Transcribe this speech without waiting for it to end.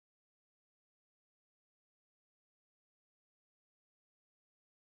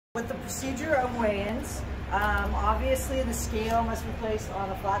With the procedure of weigh-ins, obviously the scale must be placed on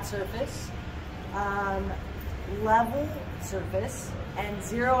a flat surface, level surface, and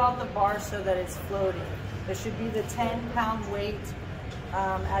zero out the bar so that it's floating. There should be the 10-pound weight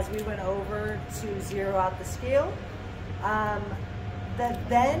as we went over to zero out the scale.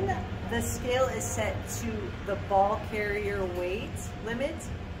 Then the scale is set to the ball carrier weight limit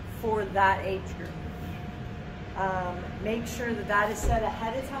for that age group. Make sure that that is set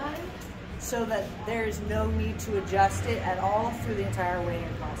ahead of time so that there is no need to adjust it at all through the entire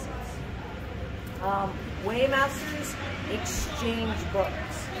weigh-in process. Weighmasters exchange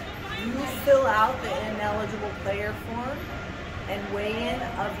books. You fill out the ineligible player form and weigh-in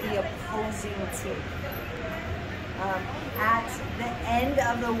of the opposing team. At the end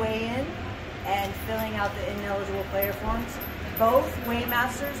of the weigh-in and filling out the ineligible player forms, both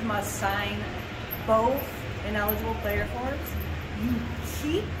Weighmasters must sign both ineligible player forms. You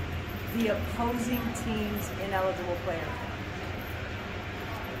keep the opposing team's ineligible player form.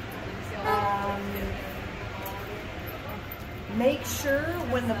 Make sure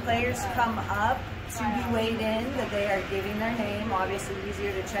when the players come up to be weighed in that they are giving their name, obviously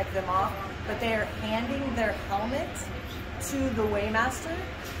easier to check them off, but they are handing their helmet to the Weighmaster,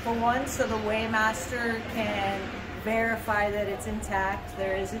 for one, so the Weighmaster can verify that it's intact.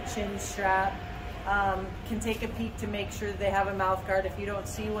 There is a chin strap. Can take a peek to make sure that they have a mouth guard. If you don't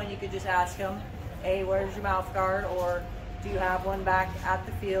see one, you could just ask them, hey, where's your mouth guard? Or do you have one back at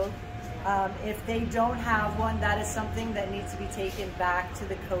the field? If they don't have one, that is something that needs to be taken back to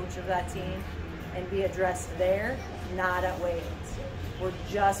the coach of that team and be addressed there, not at weigh-ins. We're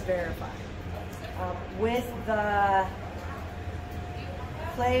just verifying. With the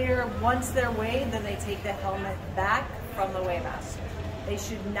player, once they're weighed, then they take the helmet back from the Weighmaster. They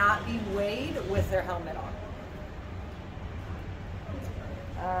should not be weighed with their helmet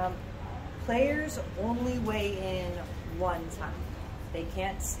on. Players only weigh in one time. They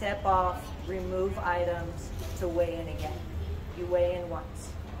can't step off, remove items to weigh in again. You weigh in once.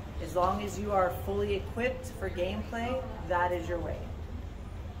 As long as you are fully equipped for gameplay, that is your weigh-in.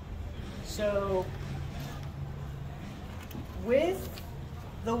 So, with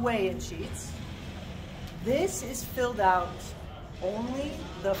the weigh-in sheets, this is filled out only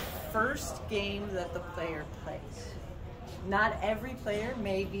the first game that the player plays. Not every player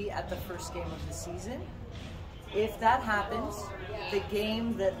may be at the first game of the season. If that happens, the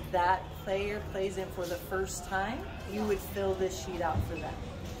game that that player plays in for the first time, you would fill this sheet out for them.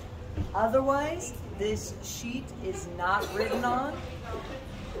 Otherwise, this sheet is not written on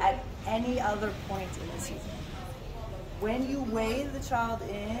at any other point in the season. When you weigh the child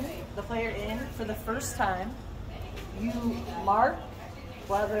in, the player in for the first time, you mark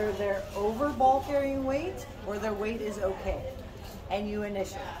whether they're over ball carrying weight or their weight is okay, and you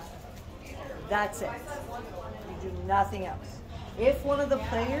initial. That's it. You do nothing else. If one of the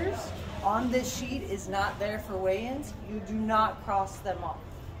players on this sheet is not there for weigh-ins, you do not cross them off.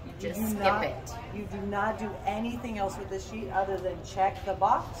 You just skip it. You do not do anything else with this sheet other than check the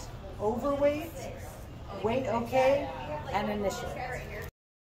box, overweight, weight okay, and initial.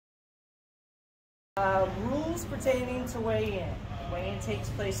 Rules pertaining to weigh-in. Weigh-in takes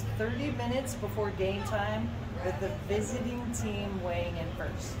place 30 minutes before game time, with the visiting team weighing in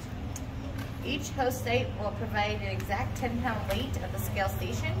first. Each host state will provide an exact 10-pound weight at the scale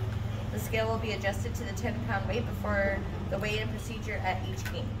station. The scale will be adjusted to the 10-pound weight before the weigh-in procedure at each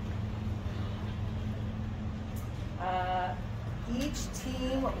game. Each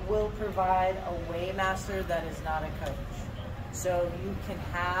team will provide a Weighmaster that is not a coach. So you can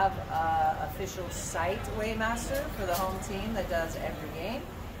have an official site Weighmaster for the home team that does every game.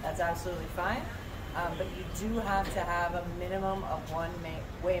 That's absolutely fine. But you do have to have a minimum of one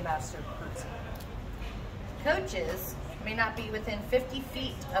Weighmaster per team. Coaches may not be within 50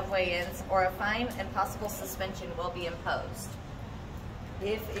 feet of weigh-ins, or a fine and possible suspension will be imposed.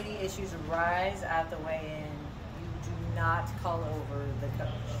 If any issues arise at the weigh-in, you do not call over the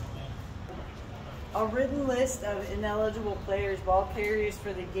coach. A written list of ineligible players, ball carriers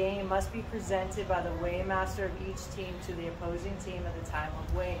for the game, must be presented by the Weighmaster of each team to the opposing team at the time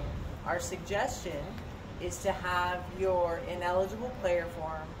of weigh-in. Our suggestion is to have your ineligible player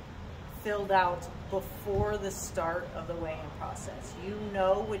form filled out before the start of the weigh-in process. You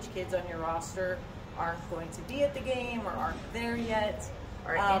know which kids on your roster aren't going to be at the game or aren't there yet.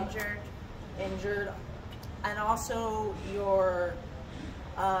 Or injured. And also your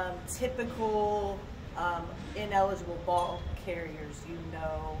typical ineligible ball carriers, you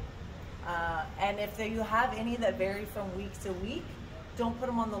know. And if you have any that vary from week to week, don't put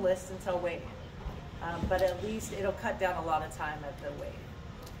them on the list until weigh-in. But at least it'll cut down a lot of time at the weigh-in.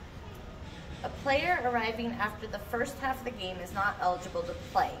 A player arriving after the first half of the game is not eligible to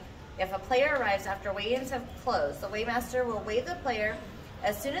play. If a player arrives after weigh-ins have closed, the Weighmaster will weigh the player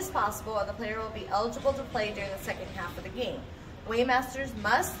as soon as possible, and the player will be eligible to play during the second half of the game. Weightmasters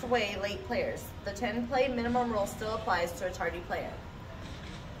must weigh late players. The 10-play minimum rule still applies to a tardy player.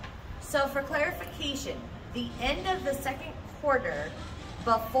 So for clarification, the end of the second quarter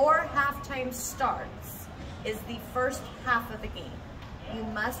before halftime starts is the first half of the game. You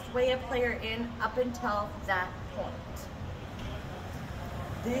must weigh a player in up until that point.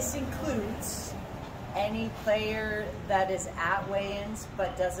 This includes any player that is at weigh-ins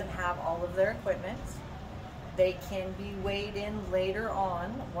but doesn't have all of their equipment. They can be weighed in later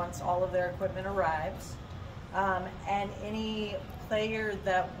on once all of their equipment arrives. And any player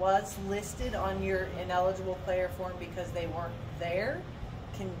that was listed on your ineligible player form because they weren't there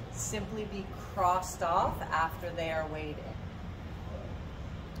can simply be crossed off after they are weighed in.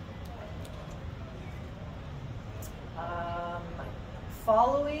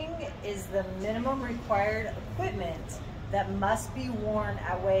 Following is the minimum required equipment that must be worn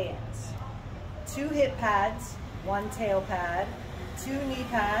at weigh-ins. 2 hip pads, 1 tail pad, 2 knee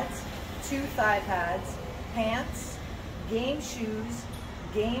pads, 2 thigh pads, pants, game shoes,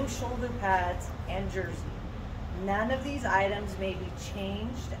 game shoulder pads, and jersey. None of these items may be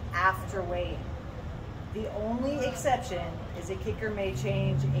changed after weigh-in. The only exception is a kicker may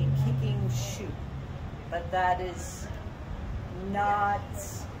change a kicking shoe, but that is not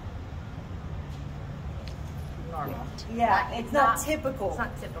Normal. Yeah, it's not typical. It's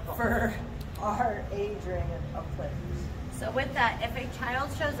not typical for our age range of players. So with that, if a child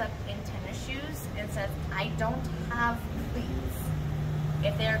shows up in tennis shoes and says, I don't have cleats,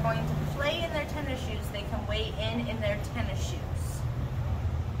 if they are going to play in their tennis shoes, they can weigh in their tennis shoes.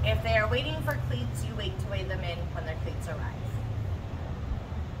 If they are waiting for cleats, you wait to weigh them in when their cleats arrive.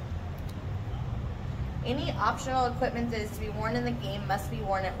 Any optional equipment that is to be worn in the game must be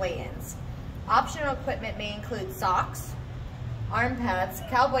worn at weigh-ins. Optional equipment may include socks, arm pads,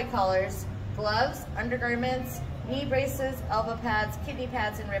 cowboy collars, gloves, undergarments, knee braces, elbow pads, kidney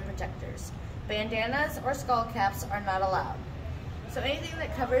pads, and rib protectors. Bandanas or skull caps are not allowed. So anything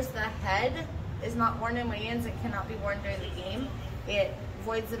that covers the head is not worn in weigh-ins and cannot be worn during the game. It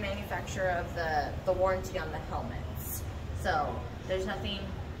voids the manufacturer of the warranty on the helmets. So there's nothing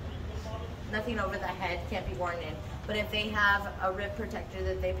over the head can't be worn in. But if they have a rib protector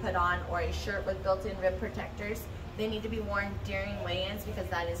that they put on or a shirt with built-in rib protectors, they need to be worn during weigh-ins because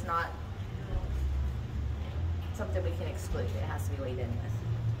that is not something we can exclude. It has to be weighed in with.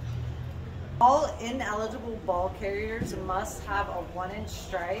 All ineligible ball carriers must have a 1-inch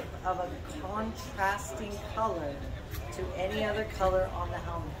stripe of a contrasting color to any other color on the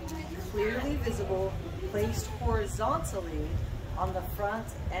helmet. Clearly visible, placed horizontally on the front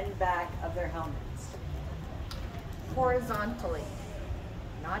and back of their helmets. Horizontally,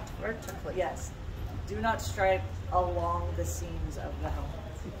 not vertically. Yes. Do not stripe along the seams of the helmet.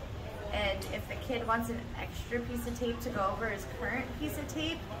 And if the kid wants an extra piece of tape to go over his current piece of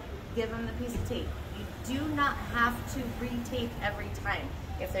tape, give him the piece of tape. You do not have to re-tape every time.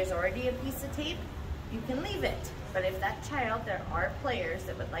 If there's already a piece of tape, you can leave it. But if that child, there are players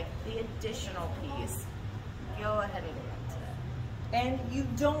that would like the additional piece, go ahead and do it. And you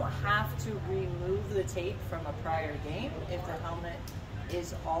don't have to remove the tape from a prior game if the helmet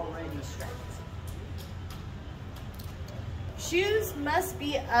is already striped. Shoes must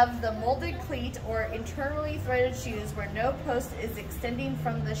be of the molded cleat or internally threaded shoes where no post is extending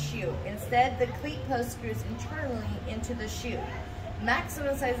from the shoe. Instead, the cleat post screws internally into the shoe.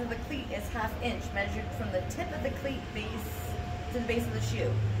 Maximum size of the cleat is 1/2 inch, measured from the tip of the cleat base to the base of the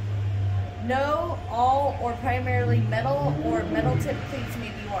shoe. No, all, or primarily metal or metal tip cleats may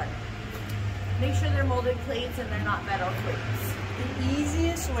be worn. Make sure they're molded cleats and they're not metal cleats. The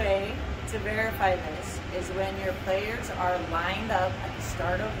easiest way to verify this is when your players are lined up at the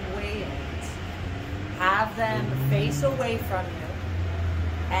start of weigh-ins. Have them face away from you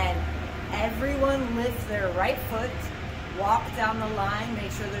and everyone lift their right foot, walk down the line,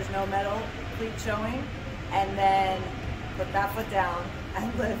 make sure there's no metal cleat showing, and then put that foot down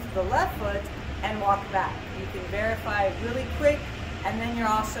and lift the left foot and walk back. You can verify really quick, and then you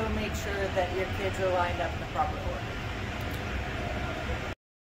also make sure that your kids are lined up in the proper order.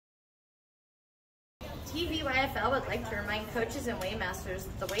 TVYFL would like to remind coaches and weighmasters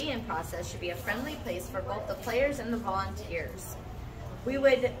that the weigh-in process should be a friendly place for both the players and the volunteers. We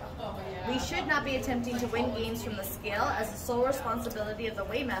should not be attempting to win games from the scale, as the sole responsibility of the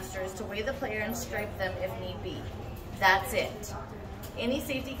weighmaster is to weigh the player and stripe them if need be. That's it. Any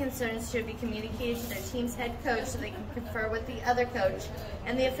safety concerns should be communicated to their team's head coach so they can confer with the other coach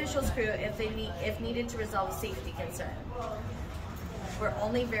and the officials crew if needed to resolve a safety concern. We're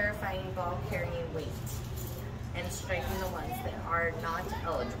only verifying ball carrying weight and striking the ones that are not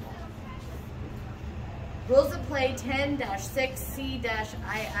eligible. Rules of play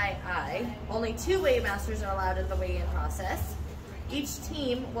 10-6C-III. Only 2 weighmasters are allowed at the weigh-in process. Each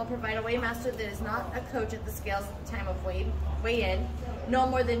team will provide a weighmaster that is not a coach at the scales at the time of weigh-in. No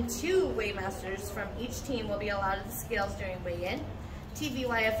more than 2 weighmasters from each team will be allowed at the scales during weigh-in.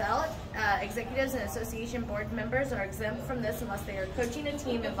 TVYFL executives and association board members are exempt from this unless they are coaching a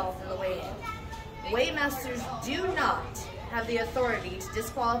team involved in the weigh-in. Weightmasters do not have the authority to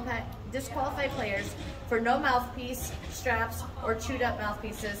disqualify players for no mouthpiece, straps, or chewed up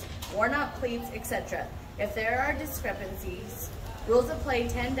mouthpieces, worn out cleats, etc. If there are discrepancies, rules of play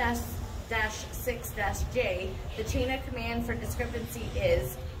 10-6-J, the chain of command for discrepancy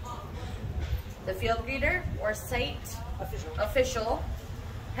is the field greeter or site official,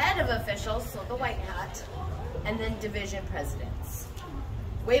 head of officials, so the white hat, and then division presidents.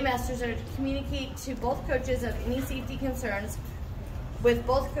 Weightmasters are to communicate to both coaches of any safety concerns, with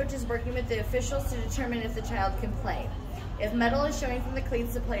both coaches working with the officials to determine if the child can play. If metal is showing from the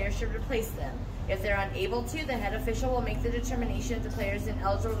cleats, the player should replace them. If they're unable to, the head official will make the determination if the player is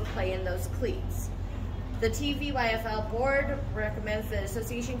ineligible to play in those cleats. The TVYFL board recommends that the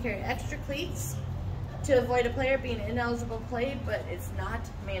association carry extra cleats to avoid a player being ineligible to play, but it's not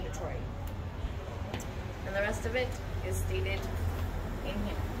mandatory. And the rest of it is stated in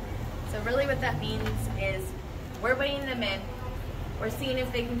here. So really what that means is we're weighing them in, we're seeing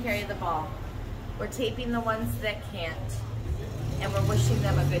if they can carry the ball, we're taping the ones that can't, and we're wishing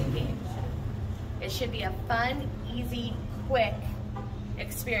them a good game. It should be a fun, easy, quick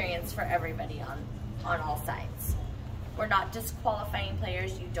experience for everybody on all sides. We're not disqualifying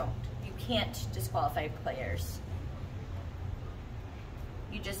players. You can't disqualify players.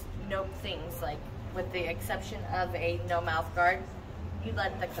 You just note things like, with the exception of a no mouth guard, you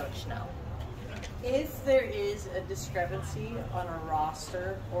let the coach know. If there is a discrepancy on a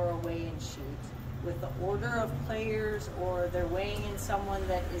roster or a weigh-in sheet with the order of players, or they're weighing in someone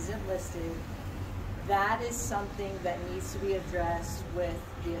that isn't listed, that is something that needs to be addressed with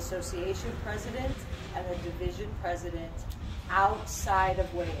the association president and the division president outside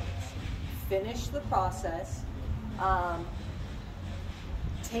of weigh-ins. Finish the process,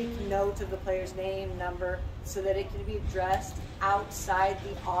 take note of the player's name, number, so that it can be addressed outside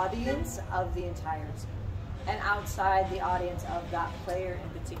the audience of the entire team and outside the audience of that player in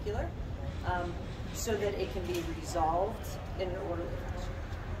particular, so that it can be resolved in an orderly fashion.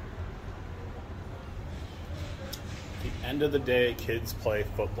 At the end of the day, kids play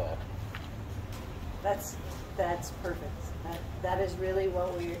football. That's perfect. That is really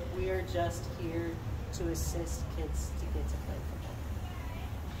what we are just here to assist kids to get to play football.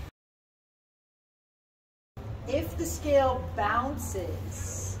 If the scale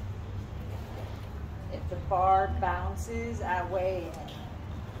bounces, if the bar bounces at weigh-in,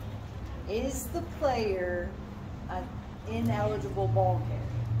 is the player an ineligible ball carrier?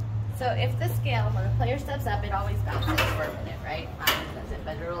 So if the scale, when the player steps up, it always bounces for a minute, right? Mine doesn't,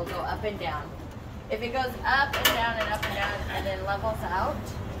 but it'll go up and down. If it goes up and down and up and down and then levels out,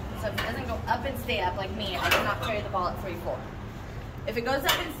 so if it doesn't go up and stay up like me, I cannot carry the ball at 3-4. If it goes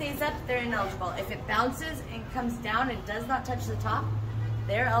up and stays up, they're ineligible. If it bounces and comes down and does not touch the top,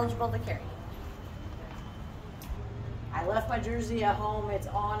 they're eligible to carry. I left my jersey at home, it's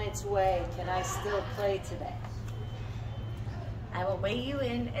on its way. Can I still play today? I will weigh you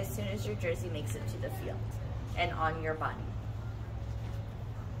in as soon as your jersey makes it to the field and on your body.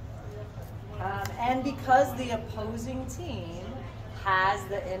 And because the opposing team has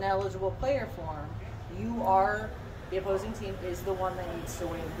the ineligible player form, the opposing team is the one that needs to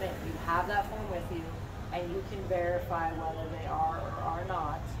weigh them in. You have that form with you, and you can verify whether they are or are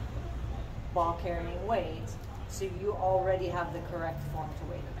not ball carrying weight, so you already have the correct form to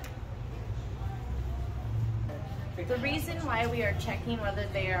weigh them in. The reason why we are checking whether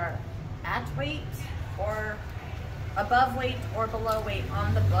they are at weight or above weight or below weight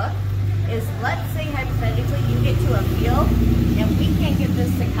on the book is, let's say hypothetically you get to a field and we can't get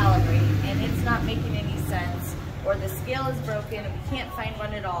this to calibrate and it's not making any sense, or the scale is broken and we can't find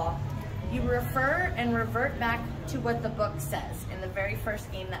one at all. You refer and revert back to what the book says in the very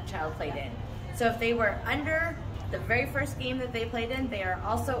first game that child played in. So if they were under the very first game that they played in, they are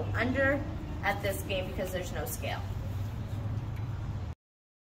also under at this game because there's no scale.